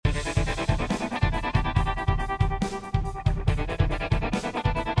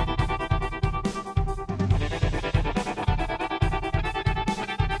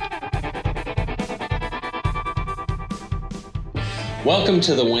Welcome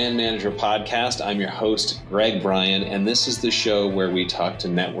to the WAN Manager Podcast. I'm your host, Greg Bryan, and this is the show where we talk to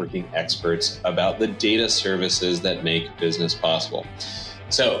networking experts about the data services that make business possible.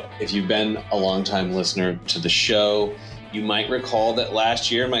 So if you've been a longtime listener to the show, you might recall that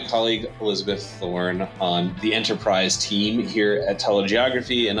last year, my colleague Elizabeth Thorne on the enterprise team here at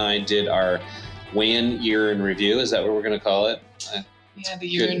Telegeography and I did our WAN year in review. Is that what we're going to call it? Yeah, the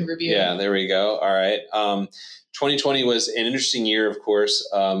year in review. Yeah, there we go. All right. 2020 was an interesting year, of course,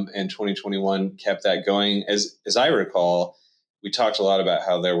 and 2021 kept that going. As I recall, we talked a lot about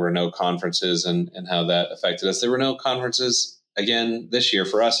how there were no conferences and how that affected us. There were no conferences again this year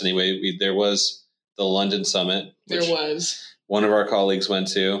for us anyway. There was the London Summit. There was. One of our colleagues went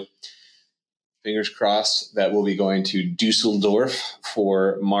to. Fingers crossed that we'll be going to Dusseldorf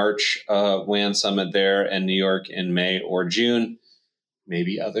for March WAN Summit there, and New York in May or June.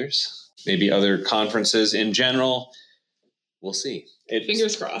 Maybe other conferences in general. We'll see.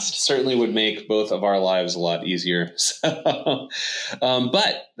 Fingers crossed. Certainly would make both of our lives a lot easier. So,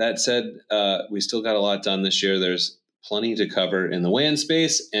 but that said, we still got a lot done this year. There's plenty to cover in the WAN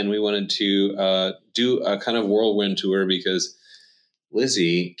space, and we wanted to do a kind of whirlwind tour because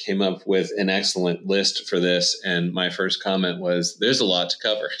Lizzie came up with an excellent list for this, and my first comment was, there's a lot to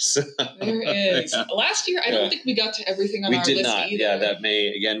cover. So, there is. Last year, I don't think we got to everything on our list either. We did not. Yeah, that may,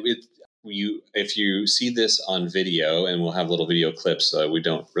 again, if you see this on video, and we'll have little video clips, we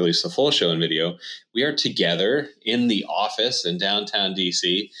don't release the full show in video, we are together in the office in downtown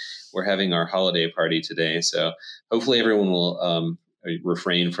DC. We're having our holiday party today, so hopefully everyone will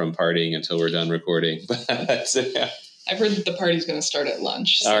refrain from partying until we're done recording. But yeah. I've heard that the party's going to start at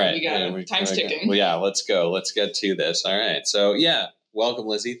lunch. So all right. Time's ticking. Well, yeah, let's go. Let's get to this. All right. So, yeah, welcome,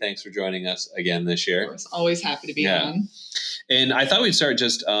 Lizzie. Thanks for joining us again this year. Of course. Always happy to be on. And I thought we'd start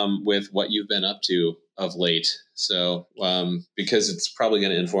just with what you've been up to of late. So, because it's probably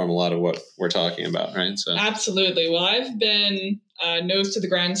going to inform a lot of what we're talking about, right? So, absolutely. Well, I've been nose to the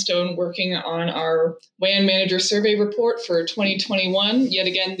grindstone working on our WAN Manager Survey Report for 2021. Yet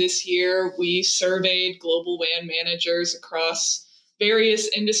again, this year, we surveyed global WAN managers across various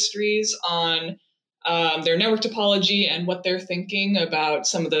industries on their network topology and what they're thinking about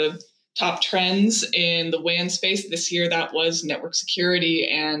some of the top trends in the WAN space. This year, that was network security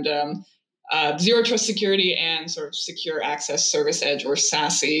and zero trust security and sort of secure access service edge, or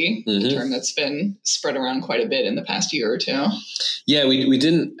SASE, a term that's been spread around quite a bit in the past year or two. Yeah, we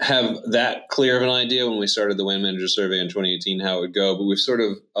didn't have that clear of an idea when we started the WAN Manager Survey in 2018 how it would go, but we've sort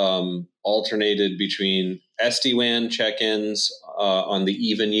of alternated between SD-WAN check-ins on the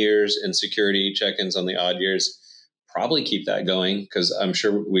even years and security check-ins on the odd years. Probably keep that going because I'm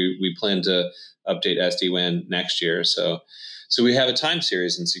sure we plan to update SD-WAN next year. So we have a time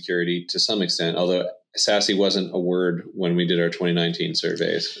series in security to some extent, although SASE wasn't a word when we did our 2019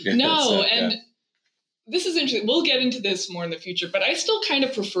 surveys. No, this is interesting. We'll get into this more in the future, but I still kind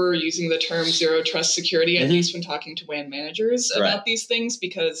of prefer using the term zero trust security, at least when talking to WAN managers about these things,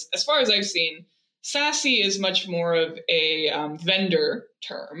 because as far as I've seen, SASE is much more of a vendor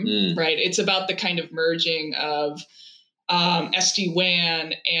term, right? It's about the kind of merging of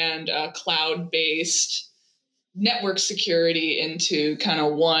SD-WAN and cloud-based network security into kind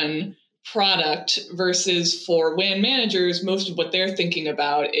of one product, versus for WAN managers, most of what they're thinking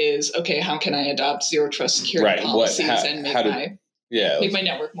about is, okay, how can I adopt zero trust security policies and make my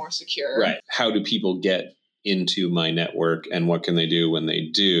network more secure? Right. How do people get into my network and what can they do when they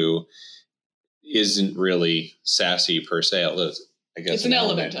do isn't really SASE per se, although I guess it's an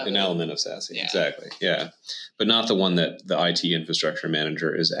element of SASE. Yeah. Exactly. Yeah. But not the one that the IT infrastructure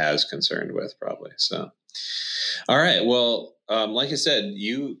manager is as concerned with, probably. So, all right. Well, like I said,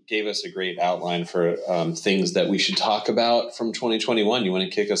 you gave us a great outline for things that we should talk about from 2021. You want to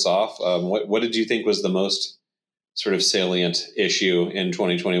kick us off? What did you think was the most sort of salient issue in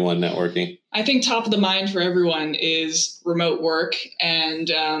 2021 networking? I think top of the mind for everyone is remote work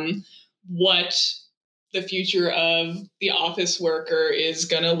and what the future of the office worker is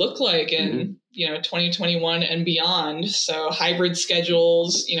going to look like in 2021 and beyond. So hybrid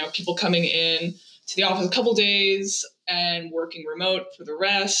schedules, people coming in to the office a couple days and working remote for the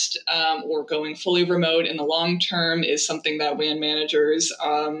rest, or going fully remote in the long term, is something that WAN managers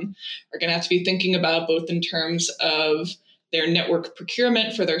are going to have to be thinking about, both in terms of their network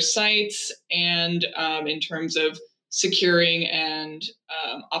procurement for their sites and in terms of securing and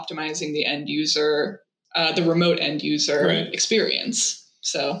optimizing the end user, the remote end user experience.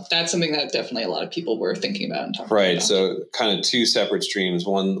 So that's something that definitely a lot of people were thinking about and talking about. Right. So kind of two separate streams.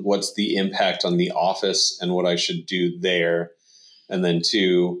 One, what's the impact on the office and what I should do there? And then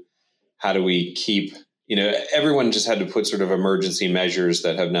two, how do we keep, everyone just had to put sort of emergency measures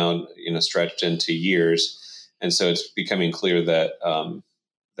that have now, stretched into years. And so it's becoming clear that,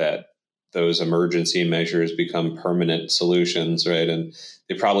 that those emergency measures become permanent solutions, right? And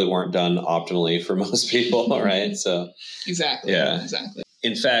they probably weren't done optimally for most people, right? So exactly. Yeah. Exactly.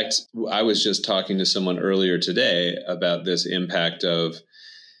 In fact, I was just talking to someone earlier today about this impact of,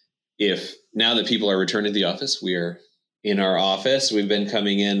 if now that people are returning to the office, we are in our office. We've been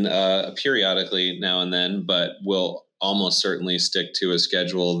coming in periodically now and then, but we'll almost certainly stick to a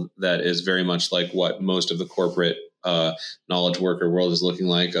schedule that is very much like what most of the corporate knowledge worker world is looking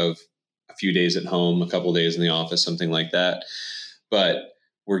like, of a few days at home, a couple of days in the office, something like that. But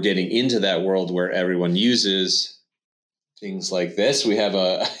we're getting into that world where everyone uses things like this. We have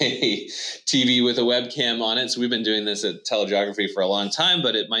a TV with a webcam on it. So we've been doing this at Telegeography for a long time,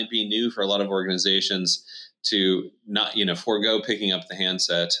 but it might be new for a lot of organizations to not, forego picking up the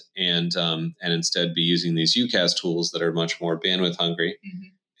handset and instead be using these UCaaS tools that are much more bandwidth hungry. Mm-hmm.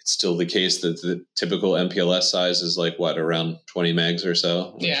 It's still the case that the typical MPLS size is like around 20 megs or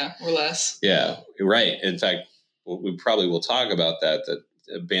so. Yeah, or less. Yeah, right. In fact, we probably will talk about that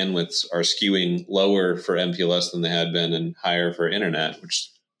bandwidths are skewing lower for MPLS than they had been, and higher for internet, which is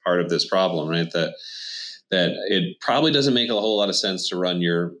part of this problem, right? That it probably doesn't make a whole lot of sense to run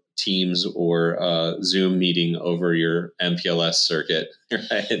your Teams or Zoom meeting over your MPLS circuit,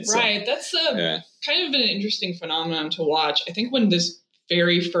 right? Right. That's kind of an interesting phenomenon to watch. I think when this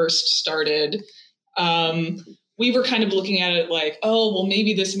very first started, we were kind of looking at it like, oh, well,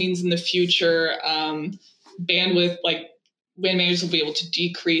 maybe this means in the future, bandwidth, like WAN managers will be able to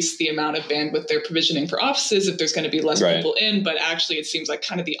decrease the amount of bandwidth they're provisioning for offices if there's going to be less people in. But actually, it seems like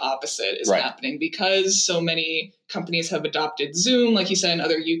kind of the opposite is happening, because so many companies have adopted Zoom, like you said, and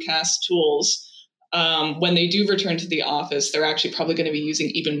other UCaaS tools. When they do return to the office, they're actually probably going to be using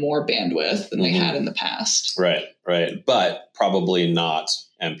even more bandwidth than they had in the past. Right. But probably not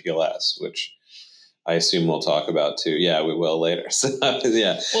MPLS, which I assume we'll talk about too. Yeah, we will later. So,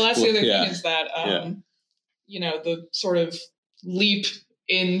 yeah. Well, that's the other thing is that, the sort of leap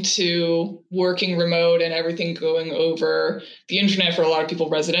into working remote and everything going over the internet for a lot of people,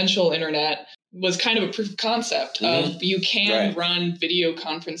 residential internet, was kind of a proof of concept of you can run video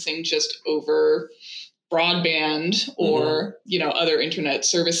conferencing just over broadband or, other internet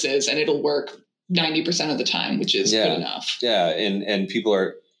services, and it'll work 90% of the time, which is good enough. Yeah. And people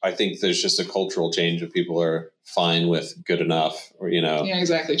are, I think there's just a cultural change of people are fine with good enough, or, Yeah,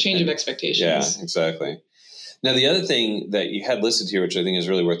 exactly. Change of expectations. Yeah, exactly. Now, the other thing that you had listed here, which I think is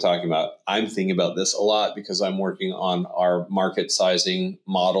really worth talking about, I'm thinking about this a lot because I'm working on our market sizing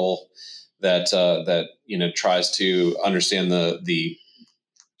model that tries to understand the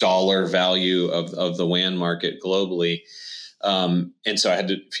dollar value of the WAN market globally. And so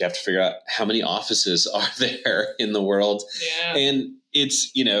you have to figure out how many offices are there in the world. Yeah. And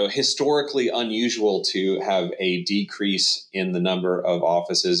it's, historically unusual to have a decrease in the number of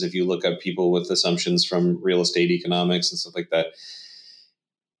offices. If you look up people with assumptions from real estate economics and stuff like that,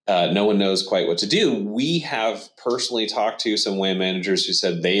 no one knows quite what to do. We have personally talked to some WAN managers who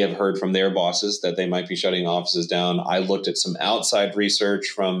said they have heard from their bosses that they might be shutting offices down. I looked at some outside research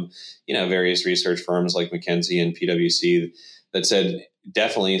from, various research firms like McKinsey and PwC that said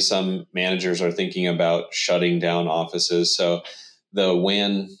definitely some managers are thinking about shutting down offices. So the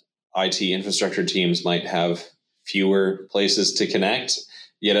WAN IT infrastructure teams might have fewer places to connect.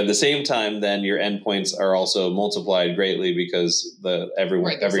 Yet at the same time, then your endpoints are also multiplied greatly because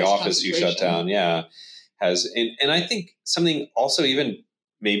every office you shut down, has. And I think something also even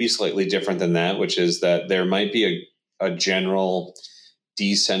maybe slightly different than that, which is that there might be a general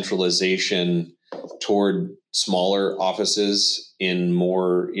decentralization toward smaller offices in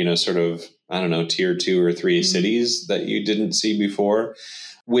more, sort of, tier 2 or 3 cities that you didn't see before,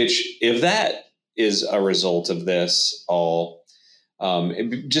 which if that is a result of this all,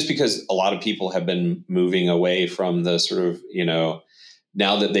 just because a lot of people have been moving away from the sort of,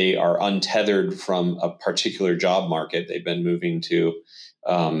 now that they are untethered from a particular job market, they've been moving to,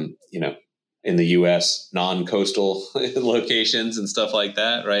 in the U.S., non-coastal locations and stuff like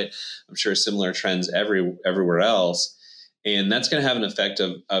that, right? I'm sure similar trends everywhere else. And that's going to have an effect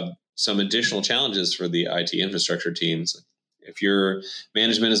of some additional challenges for the IT infrastructure teams. If your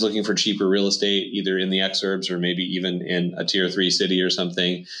management is looking for cheaper real estate, either in the exurbs or maybe even in a tier 3 city or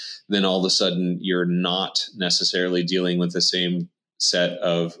something, then all of a sudden you're not necessarily dealing with the same set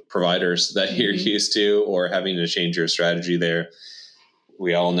of providers that you're used to, or having to change your strategy there.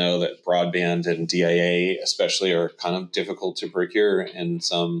 We all know that broadband and DIA especially are kind of difficult to procure in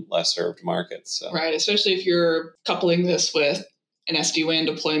some less served markets. So. Right, especially if you're coupling this with an SD-WAN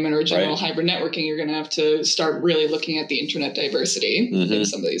deployment or general hybrid networking, you're going to have to start really looking at the internet diversity in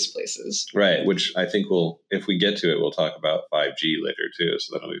some of these places. Right, which I think if we get to it, we'll talk about 5G later too,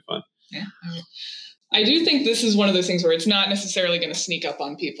 so that'll be fun. Yeah. I do think this is one of those things where it's not necessarily going to sneak up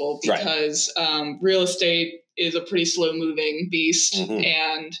on people because real estate is a pretty slow-moving beast,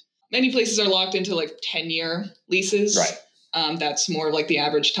 and many places are locked into like 10-year leases. Right. That's more like the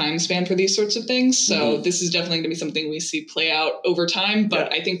average time span for these sorts of things. So this is definitely going to be something we see play out over time.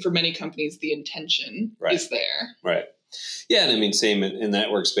 But I think for many companies, the intention is there. Right. Yeah. And I mean, same in that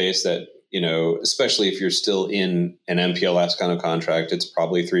workspace that, especially if you're still in an MPLS kind of contract, it's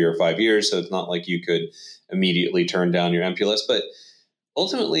probably 3 or 5 years. So it's not like you could immediately turn down your MPLS. But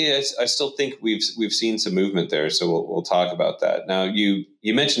ultimately, I still think we've seen some movement there. So we'll talk about that. Now, you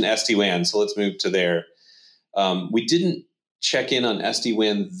mentioned SD-WAN. So let's move to there. We didn't check in on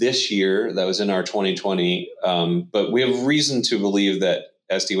SD-WAN this year. That was in our 2020. But we have reason to believe that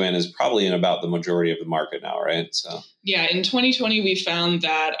SD-WAN is probably in about the majority of the market now, right? So yeah, in 2020, we found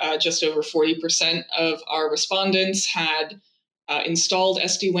that just over 40% of our respondents had installed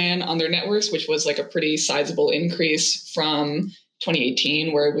SD-WAN on their networks, which was like a pretty sizable increase from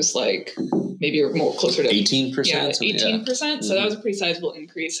 2018, where it was like maybe more closer to 18%. Yeah, 18%. So that was a pretty sizable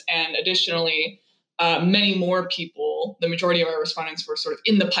increase. And additionally, many more people, the majority of our respondents were sort of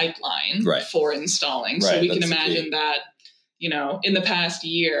in the pipeline for installing. So we can imagine that, in the past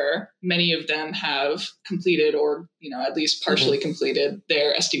year, many of them have completed or, at least partially completed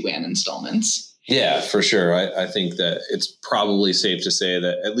their SD-WAN installments. Yeah, for sure. I think that it's probably safe to say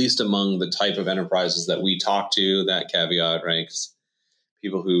that at least among the type of enterprises that we talk to, that caveat, right? 'Cause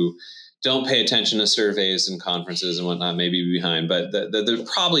people who don't pay attention to surveys and conferences and whatnot may be behind, but there's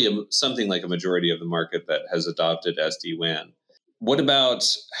probably something like a majority of the market that has adopted SD-WAN. What about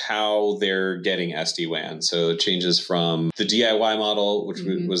how they're getting SD-WAN? So it changes from the DIY model, which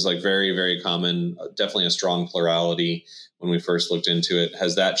was like very, very common, definitely a strong plurality when we first looked into it.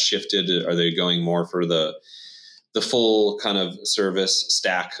 Has that shifted? Are they going more for the full kind of service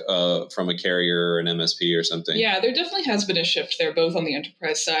stack from a carrier or an MSP or something? Yeah, there definitely has been a shift there, both on the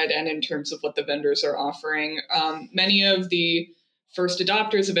enterprise side and in terms of what the vendors are offering. Many of the first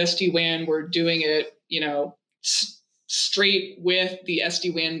adopters of SD-WAN were doing it, straight with the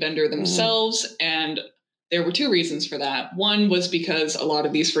SD-WAN vendor themselves. And there were two reasons for that. One was because a lot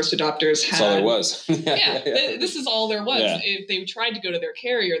of these first adopters had... That's all there was. This is all there was. Yeah. If they tried to go to their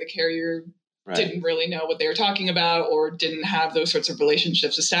carrier, the carrier didn't really know what they were talking about or didn't have those sorts of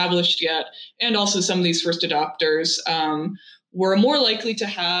relationships established yet. And also some of these first adopters were more likely to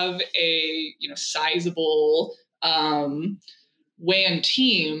have a sizable WAN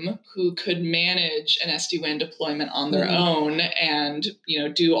team who could manage an SD-WAN deployment on their own and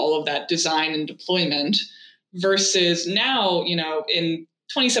do all of that design and deployment, versus now, in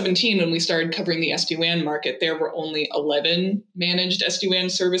 2017, when we started covering the SD-WAN market, there were only 11 managed SD-WAN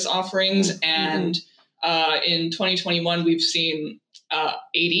service offerings. And in 2021, we've seen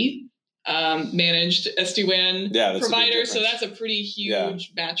 80 managed SD-WAN providers. So that's a pretty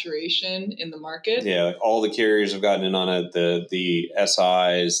huge maturation in the market. Yeah, like all the carriers have gotten in on it. The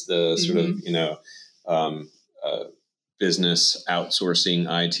SIs, the sort of business outsourcing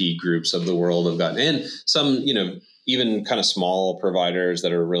IT groups of the world have gotten in. Some, even kind of small providers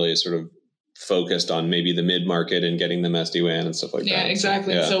that are really sort of focused on maybe the mid-market and getting them SD-WAN and stuff like that. Yeah,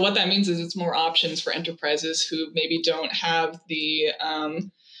 exactly. So what that means is it's more options for enterprises who maybe don't have the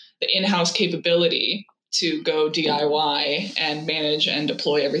in-house capability to go DIY and manage and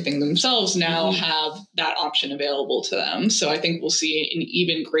deploy everything themselves, now have that option available to them. So I think we'll see an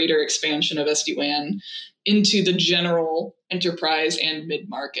even greater expansion of SD-WAN into the general enterprise and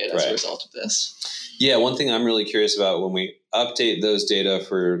mid-market as a result of this. Yeah, one thing I'm really curious about when we update those data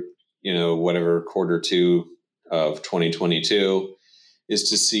for, whatever quarter 2 of 2022 is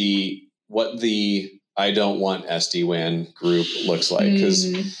to see what the I don't want SD-WAN group looks like. Because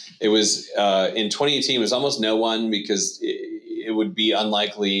it was in 2018, it was almost no one, because it would be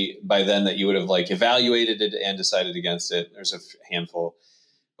unlikely by then that you would have like evaluated it and decided against it. There's a handful.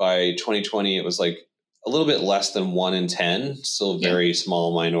 By 2020, it was like a little bit less than 1 in 10, still a very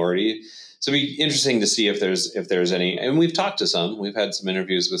small minority. So it'd be interesting to see if there's any, and we've talked to some, we've had some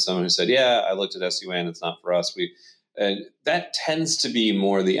interviews with someone who said, yeah, I looked at SD-WAN, it's not for us. That tends to be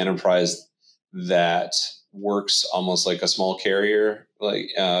more the enterprise that works almost like a small carrier, like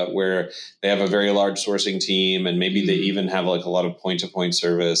where they have a very large sourcing team, and maybe they even have like a lot of point-to-point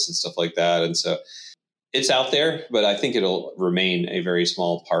service and stuff like that. And so it's out there, but I think it'll remain a very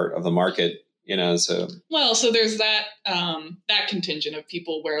small part of the market. so. Well, so there's that that contingent of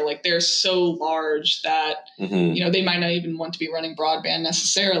people where like they're so large that, they might not even want to be running broadband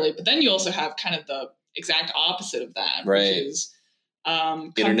necessarily. But then you also have kind of the exact opposite of that, right. which is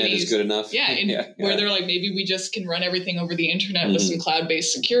internet is good enough. Where they're like, maybe we just can run everything over the internet with some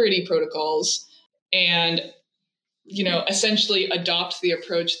cloud-based security protocols and, essentially adopt the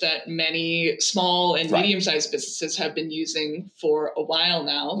approach that many small and medium-sized businesses have been using for a while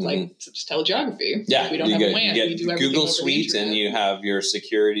now, like telegeography. Yeah, we don't have a WAN. We do everything Google over Suite, and you have your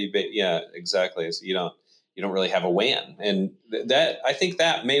security. But yeah, exactly. So you don't really have a WAN, and that I think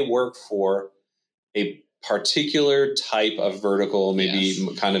that may work for a particular type of vertical, maybe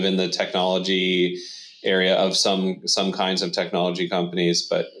kind of in the technology area of some kinds of technology companies,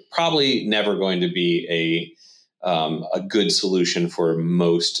 but probably never going to be a good solution for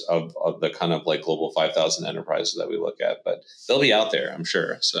most of the kind of like global 5,000 enterprises that we look at, but they'll be out there, I'm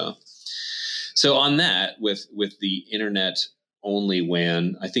sure. So on that, with the internet only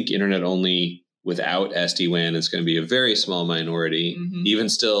WAN, I think internet only without SD-WAN is going to be a very small minority. Even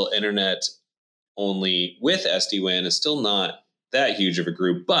still, internet only with SD-WAN is still not that huge of a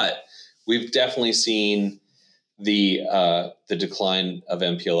group, but we've definitely seen the decline of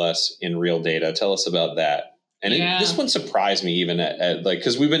MPLS in real data. Tell us about that. And this one surprised me even at like,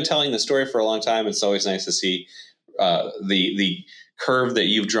 because we've been telling the story for a long time. It's always nice to see the curve that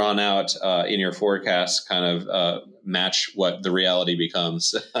you've drawn out in your forecast kind of match what the reality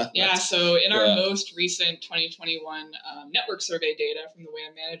becomes. So in our most recent 2021 network survey data from the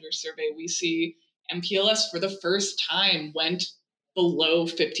WAN Manager Survey, we see MPLS for the first time went below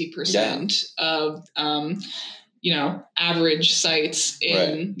 50% of average sites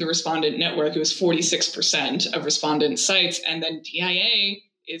in the respondent network. It was 46% of respondent sites. And then DIA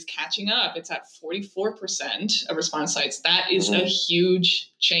is catching up. It's at 44% of respondent sites. That is a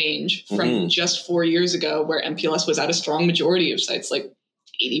huge change from just 4 years ago, where MPLS was at a strong majority of sites, like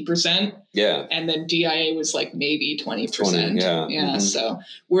 80%. Yeah. And then DIA was like maybe 20%. So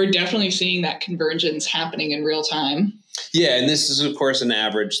we're definitely seeing that convergence happening in real time. Yeah, and this is, of course, an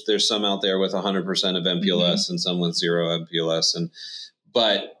average. There's some out there with 100% of MPLS and some with zero MPLS.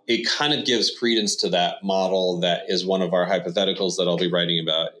 But it kind of gives credence to that model that is one of our hypotheticals that I'll be writing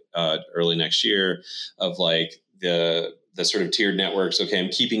about early next year, of like the sort of tiered networks. Okay, I'm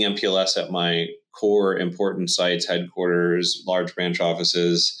keeping MPLS at my core important sites, headquarters, large branch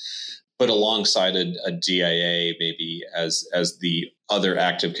offices, but alongside a DIA maybe as the other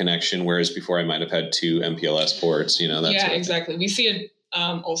active connection, whereas before I might have had two MPLS ports, exactly. We see it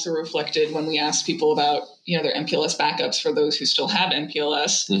also reflected when we ask people about, their MPLS backups for those who still have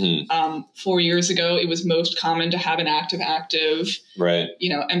MPLS. 4 years ago, it was most common to have an active,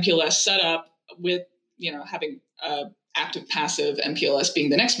 MPLS setup with, having active passive MPLS being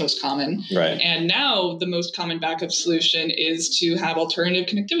the next most common. Right. And now the most common backup solution is to have alternative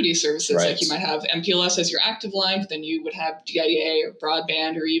connectivity services. Like you might have MPLS as your active line, but then you would have DIA or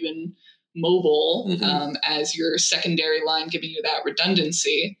broadband or even mobile as your secondary line, giving you that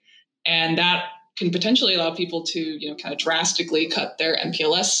redundancy. And that can potentially allow people to, kind of drastically cut their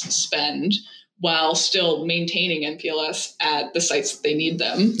MPLS spend while still maintaining MPLS at the sites that they need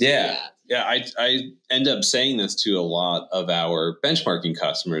them. Yeah, I end up saying this to a lot of our benchmarking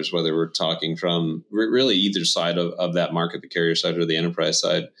customers, whether we're talking from really either side of that market, the carrier side or the enterprise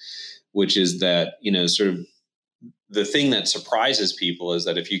side, which is that, sort of the thing that surprises people is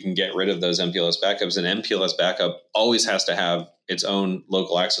that if you can get rid of those MPLS backups, an MPLS backup always has to have its own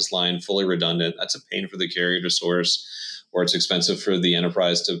local access line, fully redundant. That's a pain for the carrier to source, or it's expensive for the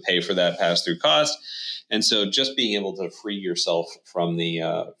enterprise to pay for that pass-through cost. And so just being able to free yourself from the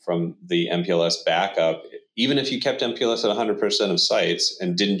MPLS backup, even if you kept MPLS at 100% of sites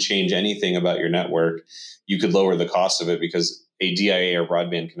and didn't change anything about your network, you could lower the cost of it, because a DIA or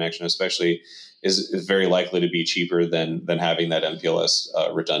broadband connection especially is very likely to be cheaper than having that MPLS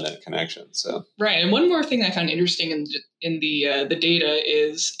redundant connection. So right. And one more thing I found interesting in the data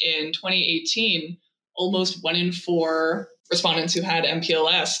is in 2018, almost 1 in 4 respondents who had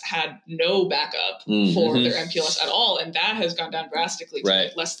MPLS had no backup for their MPLS at all. And that has gone down drastically to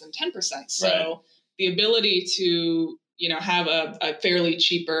like less than 10%. So the ability to, have a fairly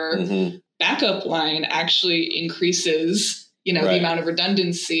cheaper backup line actually increases, the amount of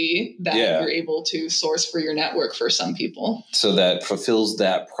redundancy that you're able to source for your network for some people. So that fulfills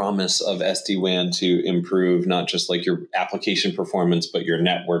that promise of SD-WAN to improve not just like your application performance, but your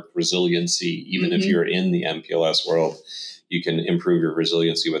network resiliency. Even if you're in the MPLS world, you can improve your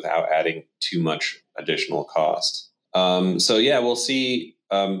resiliency without adding too much additional cost. We'll see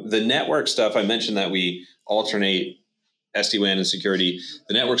the network stuff. I mentioned that we alternate SD-WAN and security,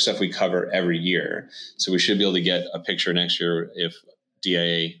 the network stuff we cover every year. So we should be able to get a picture next year if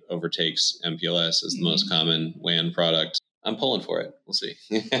DIA overtakes MPLS as the most common WAN product. I'm pulling for it. We'll see.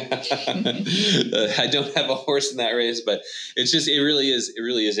 I don't have a horse in that race, but it really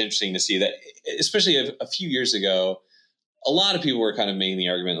is interesting to see that, especially a few years ago, a lot of people were kind of making the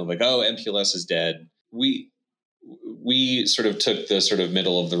argument of like, oh, MPLS is dead. We sort of took the sort of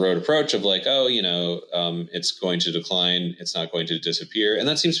middle of the road approach of like, oh, it's going to decline. It's not going to disappear. And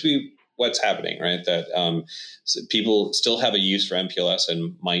that seems to be what's happening, right? That so people still have a use for MPLS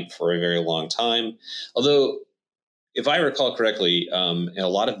and might for a very long time. Although, if I recall correctly, in a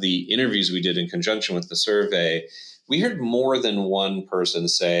lot of the interviews we did in conjunction with the survey, we heard more than one person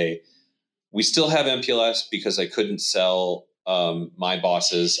say, we still have MPLS because I couldn't sell my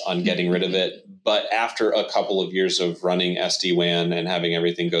bosses on getting rid of it. But after a couple of years of running SD-WAN and having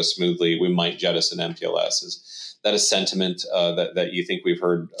everything go smoothly, we might jettison MPLS. Is that a sentiment that you think we've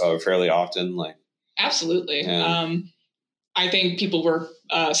heard fairly often? Absolutely. Yeah. I think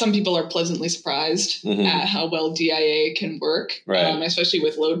some people are pleasantly surprised at how well DIA can work, right. Especially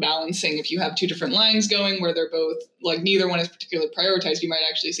with load balancing. If you have two different lines going where they're both, like, neither one is particularly prioritized, you might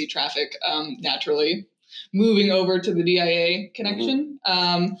actually see traffic naturally moving over to the DIA connection.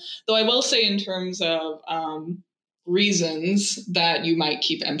 Though I will say, in terms of reasons that you might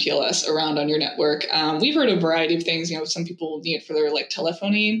keep MPLS around on your network, we've heard a variety of things. Some people need it for their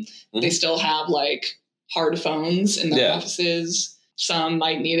telephony. They still have hard phones in their offices. Some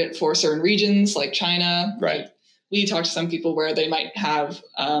might need it for certain regions like China. Right. We talked to some people where they might have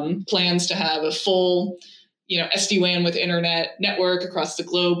plans to have a full, SD-WAN with internet network across the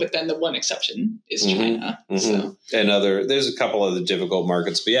globe, but then the one exception is China. So. And there's a couple of the difficult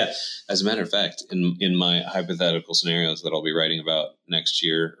markets, but yeah, as a matter of fact, in my hypothetical scenarios that I'll be writing about next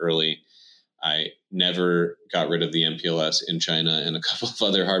year early, I never got rid of the MPLS in China and a couple of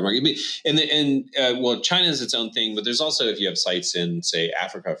other hard markets. Well, China is its own thing, but there's also, if you have sites in, say,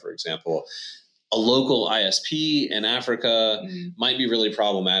 Africa, for example, a local ISP in Africa might be really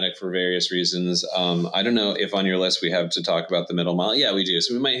problematic for various reasons. I don't know if on your list we have to talk about the middle mile. Yeah, we do.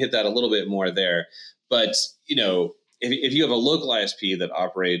 So we might hit that a little bit more there. But, if you have a local ISP that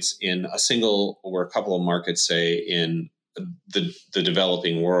operates in a single or a couple of markets, say, in the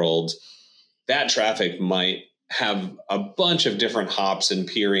developing world, that traffic might have a bunch of different hops and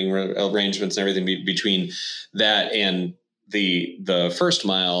peering arrangements and everything between that and the first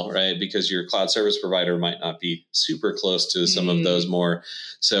mile, right? Because your cloud service provider might not be super close to some of those more.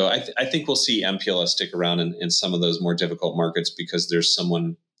 So I think we'll see MPLS stick around in some of those more difficult markets because there's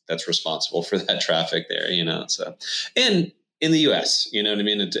someone that's responsible for that traffic there, So, and in the U.S., you know what I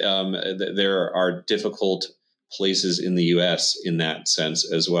mean? There are difficult places in the U.S. in that sense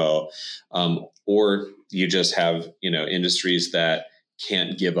as well. Or you just have, industries that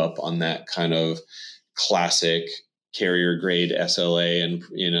can't give up on that kind of classic carrier grade SLA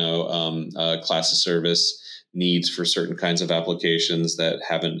and, class of service needs for certain kinds of applications that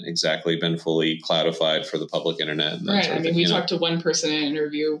haven't exactly been fully cloudified for the public internet. And right. We talked to one person in an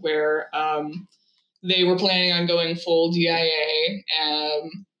interview where they were planning on going full DIA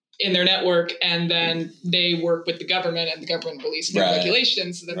in their network, and then they work with the government, and the government released new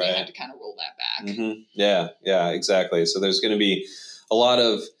regulations, so then they had to kind of roll that back. Yeah, exactly. So there's going to be a lot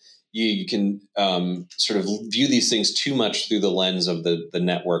of, you can sort of view these things too much through the lens of the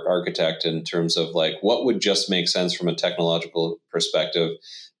network architect in terms of what would just make sense from a technological perspective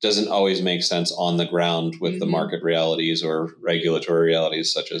doesn't always make sense on the ground with the market realities or regulatory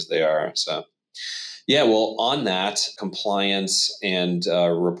realities such as they are. So. Yeah, well, on that, compliance and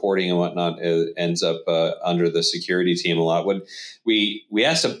reporting and whatnot ends up under the security team a lot. We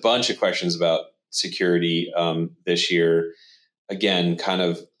asked a bunch of questions about security this year, again, kind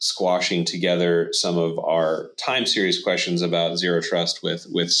of squashing together some of our time series questions about zero trust with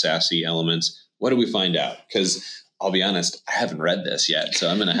SASE elements. What did we find out? Because I'll be honest, I haven't read this yet, so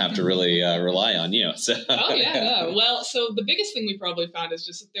I'm going to have to really rely on you. So. Oh, yeah. No. Well, so the biggest thing we probably found is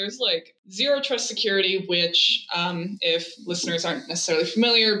just that there's zero trust security, which if listeners aren't necessarily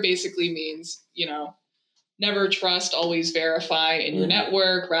familiar, basically means, never trust, always verify in your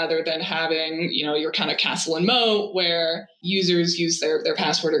network, rather than having, your kind of castle and moat where users use their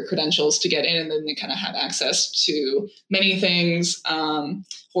password or credentials to get in, and then they kind of have access to many things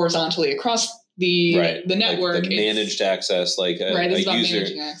horizontally across the network, like the managed access, like a user.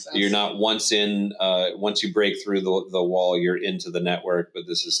 You're not once you break through the wall, you're into the network, but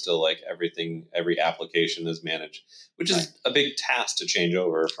this is still like every application is managed, which is a big task to change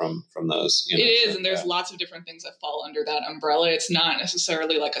over from those. It is, and there's lots of different things that fall under that umbrella. It's not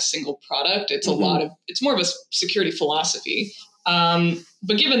necessarily like a single product. It's it's more of a security philosophy.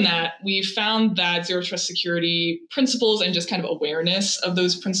 But given that, we found that zero trust security principles and just kind of awareness of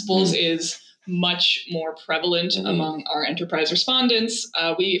those principles is much more prevalent among our enterprise respondents.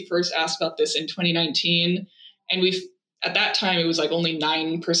 We first asked about this in 2019, and at that time, it was like only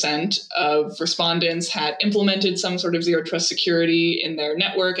 9% of respondents had implemented some sort of zero trust security in their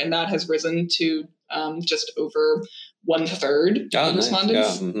network, and that has risen to just over 1/3 of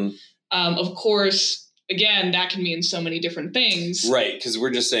respondents. Yeah. Of course, again, that can mean so many different things. Right, because we're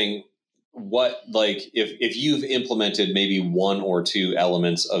just saying if you've implemented maybe one or two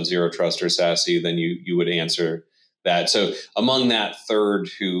elements of zero trust or SASE, then you would answer that. So among that third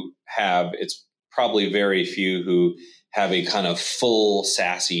who have, it's probably very few who have a kind of full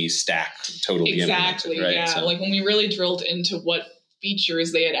SASE stack totally exactly, implemented, right? Yeah. So, like when we really drilled into what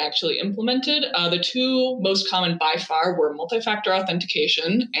features they had actually implemented, the two most common by far were multi-factor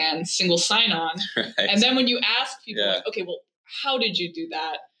authentication and single sign-on. Right. And then when you ask people, okay, well, how did you do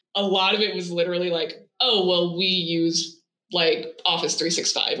that? A lot of it was literally like, oh, well, we use like Office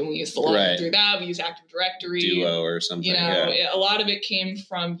 365 and we use the login through that. We use Active Directory. Duo or something. A lot of it came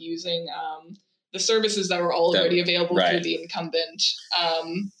from using the services that were already available through the incumbent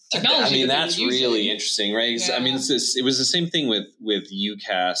technology. I mean, that's really interesting, right? Yeah. I mean, it was the same thing with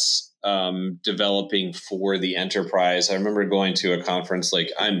UCAS developing for the enterprise. I remember going to a conference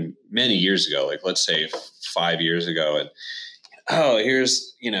many years ago, like let's say 5 years ago, and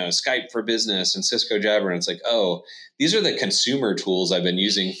here's Skype for Business and Cisco Jabber, and it's like, these are the consumer tools I've been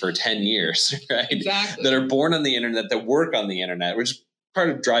using for 10 years, right? Exactly. That are born on the internet, that work on the internet, which is part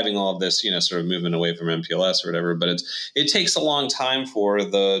of driving all of this, sort of movement away from MPLS or whatever. But it takes a long time for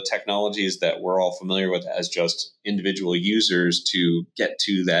the technologies that we're all familiar with as just individual users to get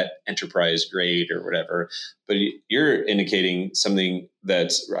to that enterprise grade or whatever. But you're indicating something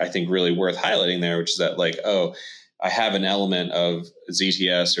that's, I think, really worth highlighting there, which is that I have an element of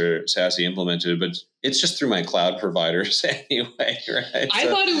ZTS or SASE implemented, but it's just through my cloud providers anyway, right? I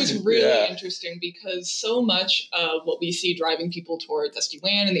thought it was really interesting because so much of what we see driving people towards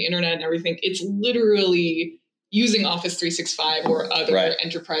SD-WAN and the internet and everything, it's literally using Office 365 or other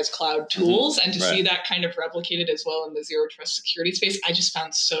enterprise cloud tools. And to see that kind of replicated as well in the zero trust security space, I just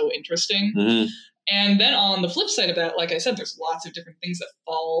found so interesting. Mm-hmm. And then on the flip side of that, like I said, there's lots of different things that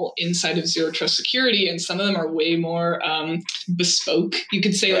fall inside of zero trust security, and some of them are way more bespoke. You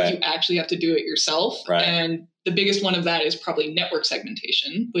could say you actually have to do it yourself. Right. And the biggest one of that is probably network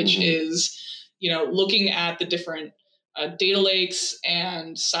segmentation, which is, looking at the different data lakes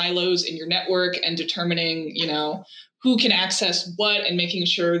and silos in your network and determining, who can access what and making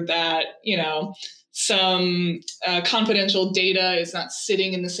sure that, some confidential data is not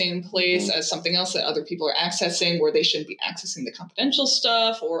sitting in the same place as something else that other people are accessing, where they shouldn't be accessing the confidential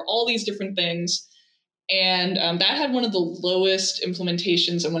stuff, or all these different things. And that had one of the lowest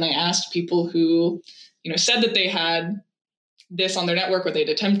implementations. And when I asked people who, said that they had this on their network or they'd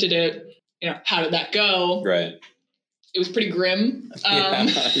attempted it, how did that go? Right. It was pretty grim. Some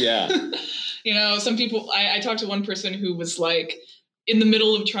people, I talked to one person who was like, in the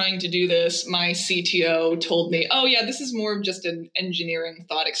middle of trying to do this, my CTO told me, this is more of just an engineering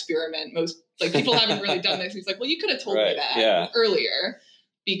thought experiment. Most people haven't really done this. He's like, well, you could have told me that earlier,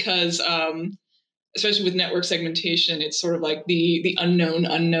 because especially with network segmentation, it's sort of like the unknown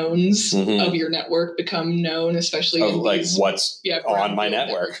unknowns of your network become known, especially of what's on my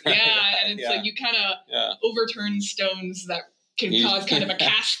network. And it's like you kind of overturn stones that can cause kind of a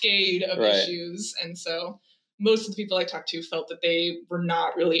cascade of issues. And so most of the people I talked to felt that they were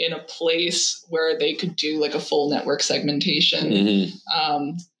not really in a place where they could do like a full network segmentation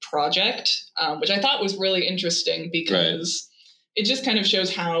project, which I thought was really interesting because it just kind of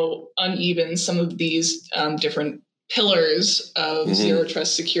shows how uneven some of these different pillars of zero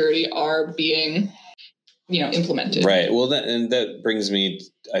trust security are being, implemented. Right. Well, that brings me,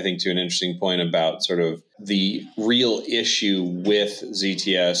 I think, to an interesting point about sort of the real issue with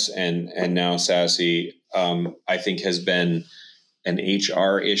ZTS and now SASE. I think has been an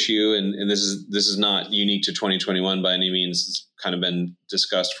HR issue, and this is not unique to 2021 by any means. It's kind of been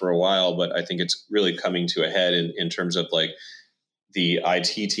discussed for a while, but I think it's really coming to a head in terms of like the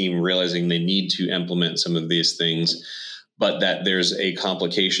IT team realizing they need to implement some of these things, but that there's a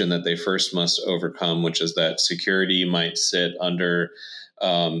complication that they first must overcome, which is that security might sit under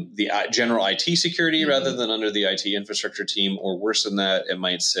general IT security rather than under the IT infrastructure team, or worse than that, it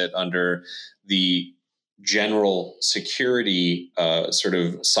might sit under the general security sort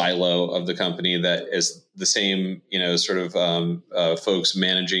of silo of the company that is the same, sort of folks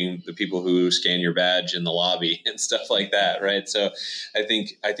managing the people who scan your badge in the lobby and stuff like that, right? So I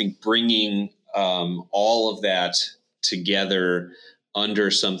think bringing all of that together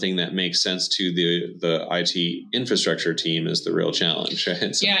under something that makes sense to the IT infrastructure team is the real challenge,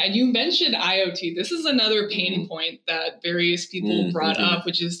 right? So, yeah, and you mentioned IoT. This is another pain point that various people brought up,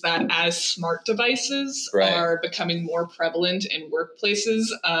 which is that as smart devices are becoming more prevalent in workplaces,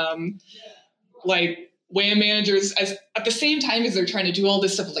 like WAN managers, at the same time as they're trying to do all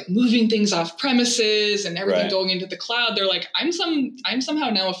this stuff of like moving things off premises and everything going into the cloud, they're like, I'm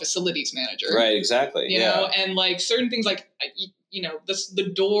somehow now a facilities manager. Right, exactly. You know, and like certain things like,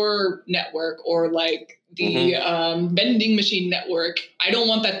 the door network or like the vending machine network, I don't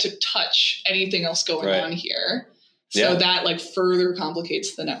want that to touch anything else going on here. So that like further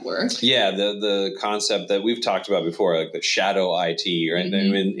complicates the network. Yeah, the concept that we've talked about before, like the shadow IT, right?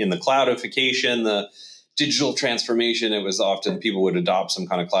 In the cloudification, the digital transformation, it was often people would adopt some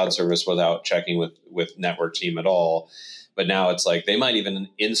kind of cloud service without checking with network team at all. But now it's like they might even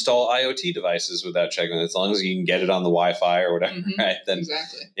install IoT devices without checking, as long as you can get it on the Wi-Fi or whatever, right? Then,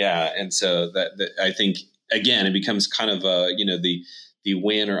 exactly. Yeah, and so that I think again it becomes kind of the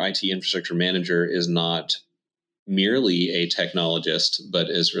WAN or IT infrastructure manager is not merely a technologist, but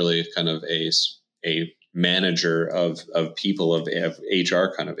is really kind of a manager of people of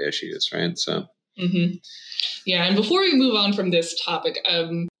HR kind of issues, right? So. Yeah, and before we move on from this topic,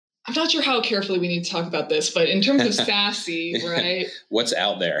 I'm not sure how carefully we need to talk about this, but in terms of SASE, right? What's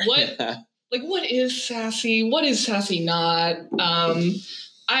out there? What is SASE? What is SASE not?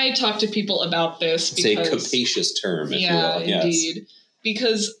 I talk to people about this because it's a capacious term, if you will. Indeed.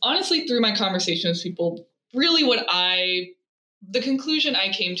 Because honestly, through my conversation with people, really the conclusion I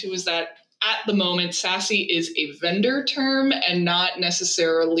came to is that at the moment, SASE is a vendor term and not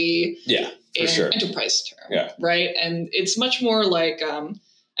necessarily an enterprise term, right? And it's much more like,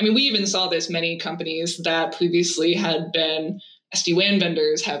 we even saw this, many companies that previously had been SD-WAN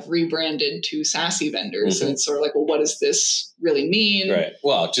vendors have rebranded to SASE vendors. And it's sort of like, well, what does this really mean? Right.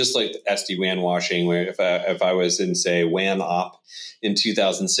 Well, just like SD-WAN washing, where if I was in, say, WAN op in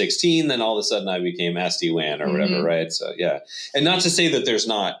 2016, then all of a sudden I became SD-WAN or whatever, right? So, yeah. And not to say that there's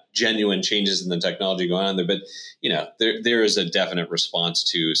not genuine changes in the technology going on there, but, there is a definite response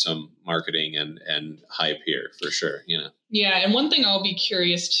to some marketing and hype here for sure, Yeah. And one thing I'll be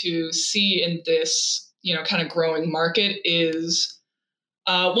curious to see in this, kind of growing market is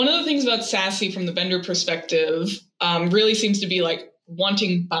one of the things about SASE from the vendor perspective really seems to be like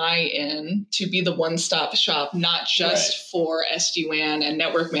wanting buy-in to be the one-stop shop, not just for SD-WAN and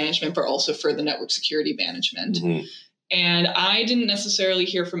network management, but also for the network security management. And I didn't necessarily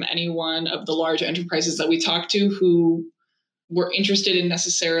hear from anyone of the large enterprises that we talked to who were interested in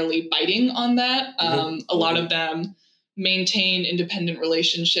necessarily biting on that. A lot of them maintain independent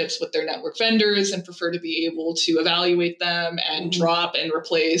relationships with their network vendors and prefer to be able to evaluate them and drop and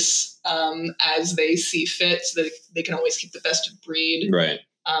replace as they see fit, so that they can always keep the best of breed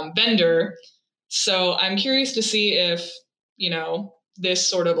vendor. So I'm curious to see if, this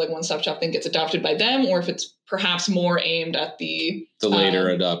sort of like one-stop shop thing gets adopted by them, or if it's perhaps more aimed at the later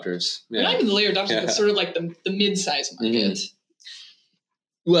adopters. Not even the later adopters, but sort of like the mid-size market.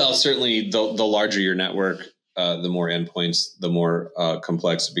 Well, certainly the larger your network, the more endpoints, the more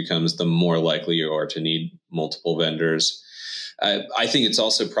complex it becomes, the more likely you are to need multiple vendors. I think it's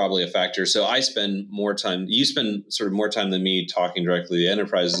also probably a factor. So I spend more time, you spend sort of more time than me talking directly to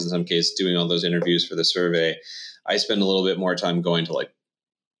enterprises in some cases, doing all those interviews for the survey. I spend a little bit more time going to like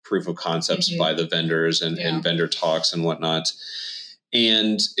proof of concepts by the vendors and vendor talks and whatnot.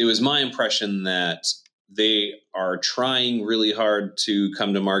 And it was my impression that they are trying really hard to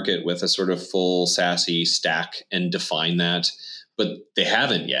come to market with a sort of full SASE stack and define that, but they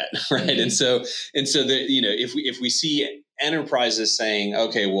haven't yet, right? And so that, if we see enterprises saying,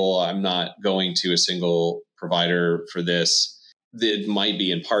 okay, well, I'm not going to a single provider for this, it might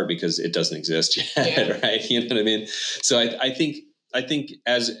be in part because it doesn't exist yet, right? You know what I mean? So I think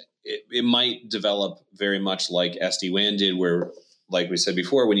as it might develop very much like SD-WAN did, where, like we said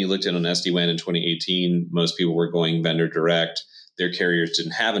before, when you looked at an SD-WAN in 2018, most people were going vendor direct. Their carriers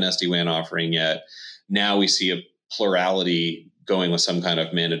didn't have an SD-WAN offering yet. Now we see a plurality going with some kind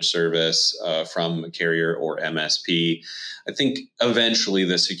of managed service from a carrier or MSP. I think eventually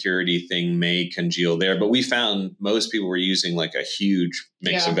the security thing may congeal there, but we found most people were using like a huge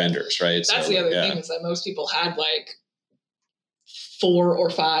mix of vendors, right? That's the other thing, is that most people had like 4 or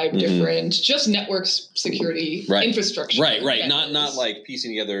 5 different just network security infrastructure. Right. Not like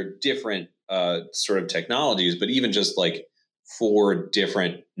piecing together different sort of technologies, but even just like 4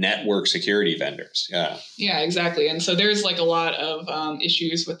 different network security vendors. Yeah, exactly. And so there's like a lot of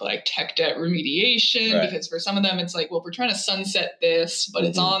issues with like tech debt remediation, because for some of them it's like, well, we're trying to sunset this, but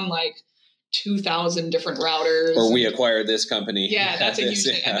it's on like 2,000 different routers. Or we acquired this company. Yeah, that's a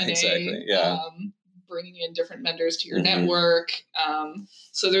huge M&A. Exactly. Yeah. Bringing in different vendors to your network.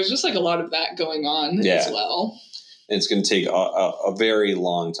 So there's just like a lot of that going on as well. It's going to take a very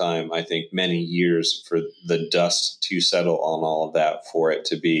long time, I think, many years for the dust to settle on all of that, for it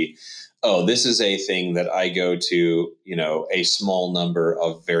to be, oh, this is a thing that I go to, a small number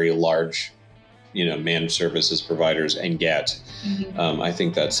of very large, managed services providers and get. I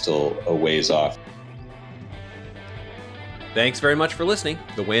think that's still a ways off. Thanks very much for listening.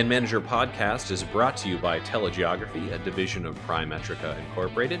 The WAN Manager podcast is brought to you by Telegeography, a division of Primetrica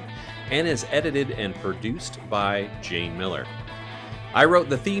Incorporated, and is edited and produced by Jane Miller. I wrote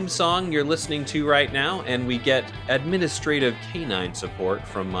the theme song you're listening to right now, and we get administrative canine support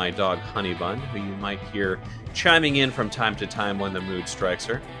from my dog Honeybun, who you might hear chiming in from time to time when the mood strikes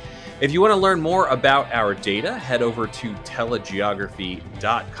her. If you want to learn more about our data, head over to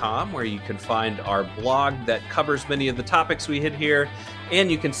telegeography.com, where you can find our blog that covers many of the topics we hit here, and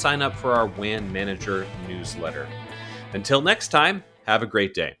you can sign up for our WAN Manager newsletter. Until next time, have a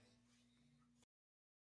great day.